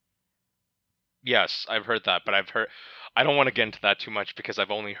Twitch. Yes, I've heard that, but I don't want to get into that too much because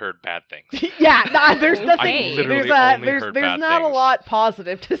I've only heard bad things. Yeah, there's nothing. There's not a lot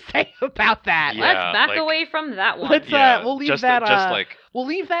positive to say about that. Yeah, let's back away from that one. We'll leave that. We'll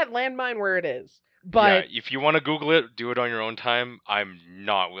leave that landmine where it is. But if you want to Google it, do it on your own time. I'm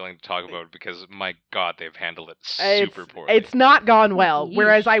not willing to talk about it because my God, they've handled it super poorly. It's not gone well. Yeesh.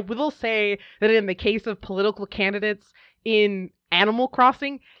 Whereas I will say that in the case of political candidates in Animal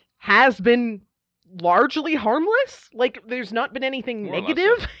Crossing, has been largely harmless. Like there's not been anything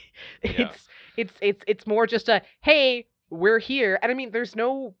negative. It's more just a hey, we're here. And I mean there's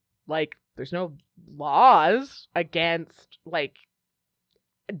no laws against like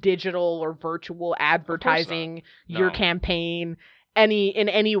digital or virtual advertising your campaign in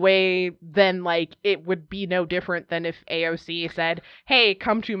any way. Then like it would be no different than if AOC said, hey,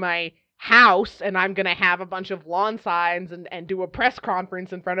 come to my house and I'm gonna have a bunch of lawn signs and do a press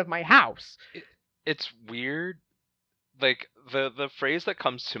conference in front of my house. It's weird. Like the phrase that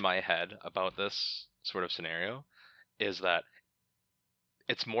comes to my head about this sort of scenario is that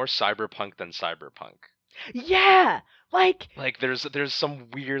it's more cyberpunk than cyberpunk. Yeah, like there's some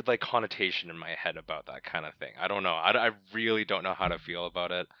weird like connotation in my head about that kind of thing. I don't know. I really don't know how to feel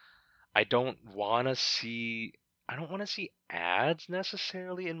about it. I don't want to see ads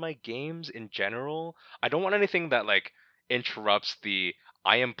necessarily in my games in general. I don't want anything that like interrupts the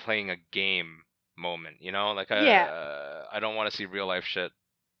I am playing a game moment, you know? Like I don't want to see real life shit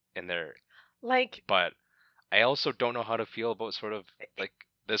in there. Like, but I also don't know how to feel about sort of like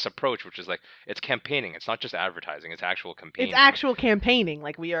this approach, which is like it's campaigning. It's not just advertising. It's actual campaigning. It's actual campaigning.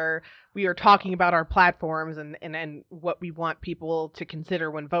 Like we are talking about our platforms and what we want people to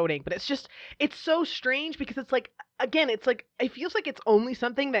consider when voting. But it's so strange because it's like, again, it's like it feels like it's only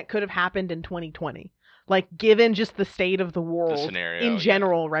something that could have happened in 2020. Like given just the state of the world in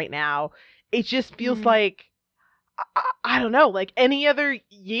general right now, it just feels like I don't know, like any other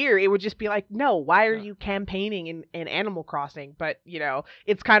year, it would just be like, no, why are you campaigning in Animal Crossing? But, you know,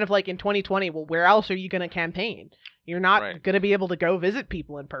 it's kind of like in 2020, well, where else are you going to campaign? You're not going to be able to go visit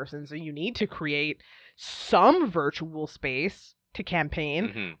people in person, so you need to create some virtual space to campaign.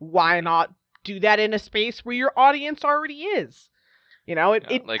 Mm-hmm. Why not do that in a space where your audience already is? You know,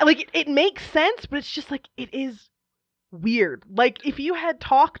 it makes sense, but it's just like, it is weird. Like, if you had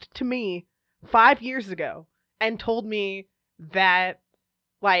talked to me 5 years ago, and told me that,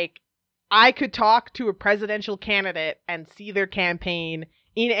 like, I could talk to a presidential candidate and see their campaign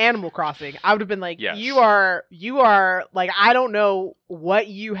in Animal Crossing, I would have been like, yes. You are, like, I don't know what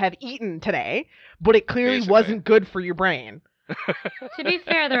you have eaten today, but it clearly wasn't good for your brain. To be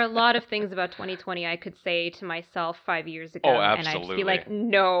fair, there are a lot of things about 2020 I could say to myself 5 years ago, and I'd just be like,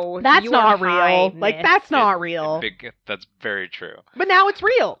 no, that's not real. Like, that's not real. That's very true. But now it's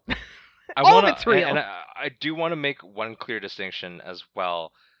real. It's real. And I do want to make one clear distinction as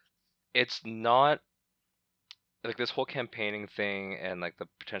well. It's not like this whole campaigning thing and like the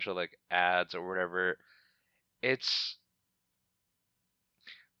potential like ads or whatever. It's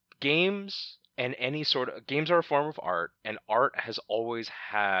games and any sort of games are a form of art, and art has always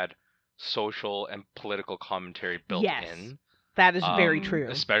had social and political commentary built in. That is very true.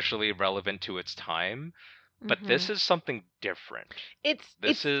 Especially relevant to its time. But this is something different. It's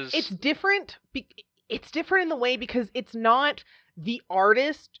different. It's different in the way because it's not the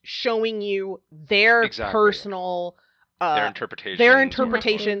artist showing you their personal, their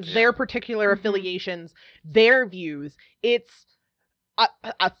interpretations, their particular affiliations, their views. It's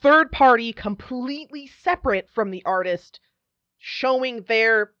a third party completely separate from the artist showing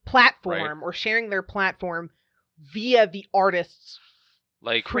their platform or sharing their platform via the artist's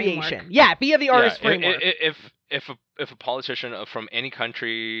creation. Framework. Yeah, via the artist framework. If a politician from any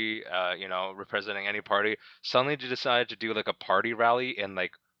country, you know, representing any party, suddenly decide to do like a party rally in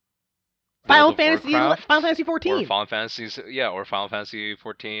like Final Fantasy 14, or Final Fantasy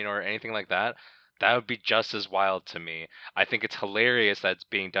 14 or anything like that, That would be just as wild to me. I think it's hilarious that it's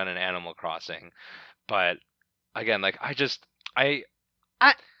being done in Animal Crossing, but again, like I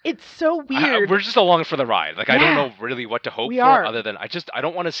It's so weird. we're just along for the ride. Like I don't Yeah. know really what to hope We for are. other than I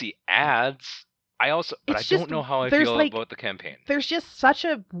don't want to see ads. But It's I just don't know how I there's feel like about the campaign. there's just such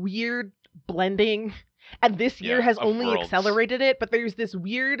a weird blending, and this year Yeah, has of only worlds. accelerated it. But there's this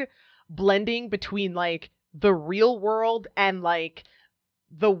weird blending between like the real world and like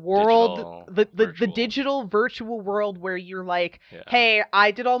the world, the digital virtual world where you're like, Yeah. hey,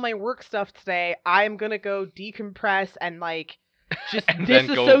 I did all my work stuff today. I'm gonna go decompress and like just And then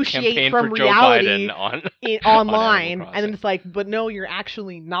go disassociate campaign from for Joe reality Biden on online. Animal And then Crossing. it's like, but no, you're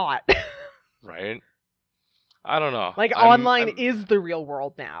actually not. Right? I don't know. Like I'm- online I'm- is the real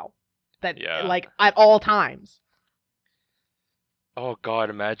world now. That Yeah. like at all times. Oh God,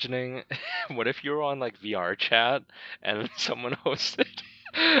 imagining what if you were on like VR chat and someone hosted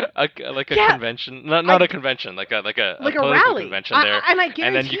a Yeah. convention, not a convention, like a political rally convention there, and I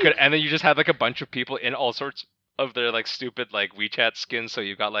and then guarantee you just had like a bunch of people in all sorts of their like stupid like WeChat skins. So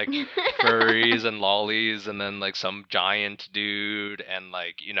you got like furries and lollies, and then like some giant dude, and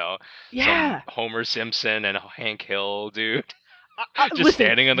like yeah. some Homer Simpson and Hank Hill dude. Just Listen,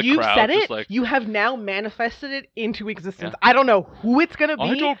 standing in the you crowd, said just it. like You have now manifested it into existence. Yeah. I don't know who it's gonna be.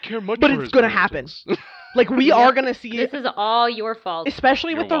 I don't care much, but for it's his gonna happen. politics." Like we Yep. are gonna see This it, is all your fault.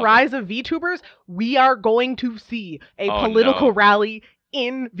 especially You're with the welcome. rise of VTubers. We are going to see a Oh, political no. rally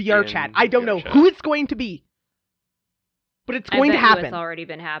in VR In chat. I don't VR know chat. who it's going to be, but it's going I to bet you happen. it's already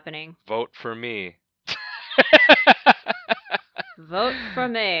been happening. Vote for me. Vote for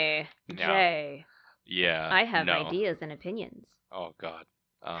me, No. Jay. Yeah. I have no. ideas and opinions. Oh God.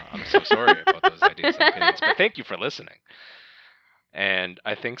 I'm so sorry about those ideas and opinions, but thank you for listening. And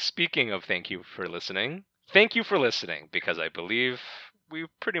I think speaking of thank you for listening, because I believe we've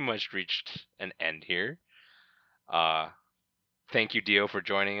pretty much reached an end here. Thank you, Dio, for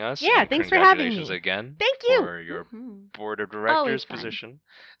joining us. Yeah, and thanks for having congratulations me. again Thank you. for your Mhm. board of Always directors fun. position.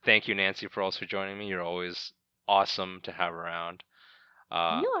 Thank you, Nancy, for also joining me. You're always awesome to have around. You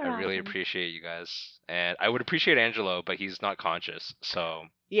are I really awesome. appreciate you guys, and I would appreciate Angelo, but he's not conscious, so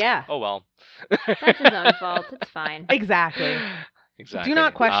Yeah, oh well. That's his own fault. It's fine. exactly. Exactly. Do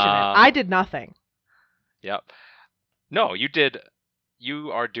not question it. I did nothing. Yep. No, you did.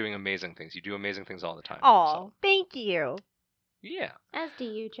 You are doing amazing things. You do amazing things all the time. Oh, so, thank you. yeah. As do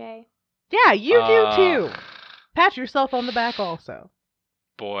you, Jay. Yeah, you do too. Uh, Pat yourself on the back also.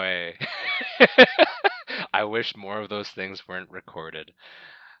 Boy. I wish more of those things weren't recorded.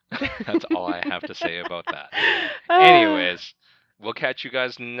 That's all I have to say about that. Anyways, we'll catch you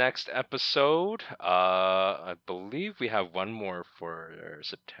guys next episode. I believe we have one more for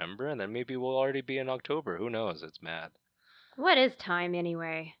September, and then maybe we'll already be in October. Who knows? It's mad, What is time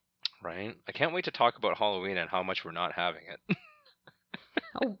anyway? right? I can't wait to talk about Halloween and how much we're not having it.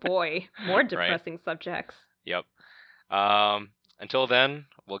 Oh boy, more depressing subjects. Yep. Until then,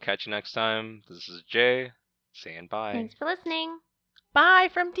 we'll catch you next time. This is Jay saying bye. Thanks for listening. Bye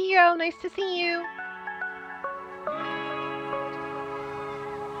from Dio. Nice to see you.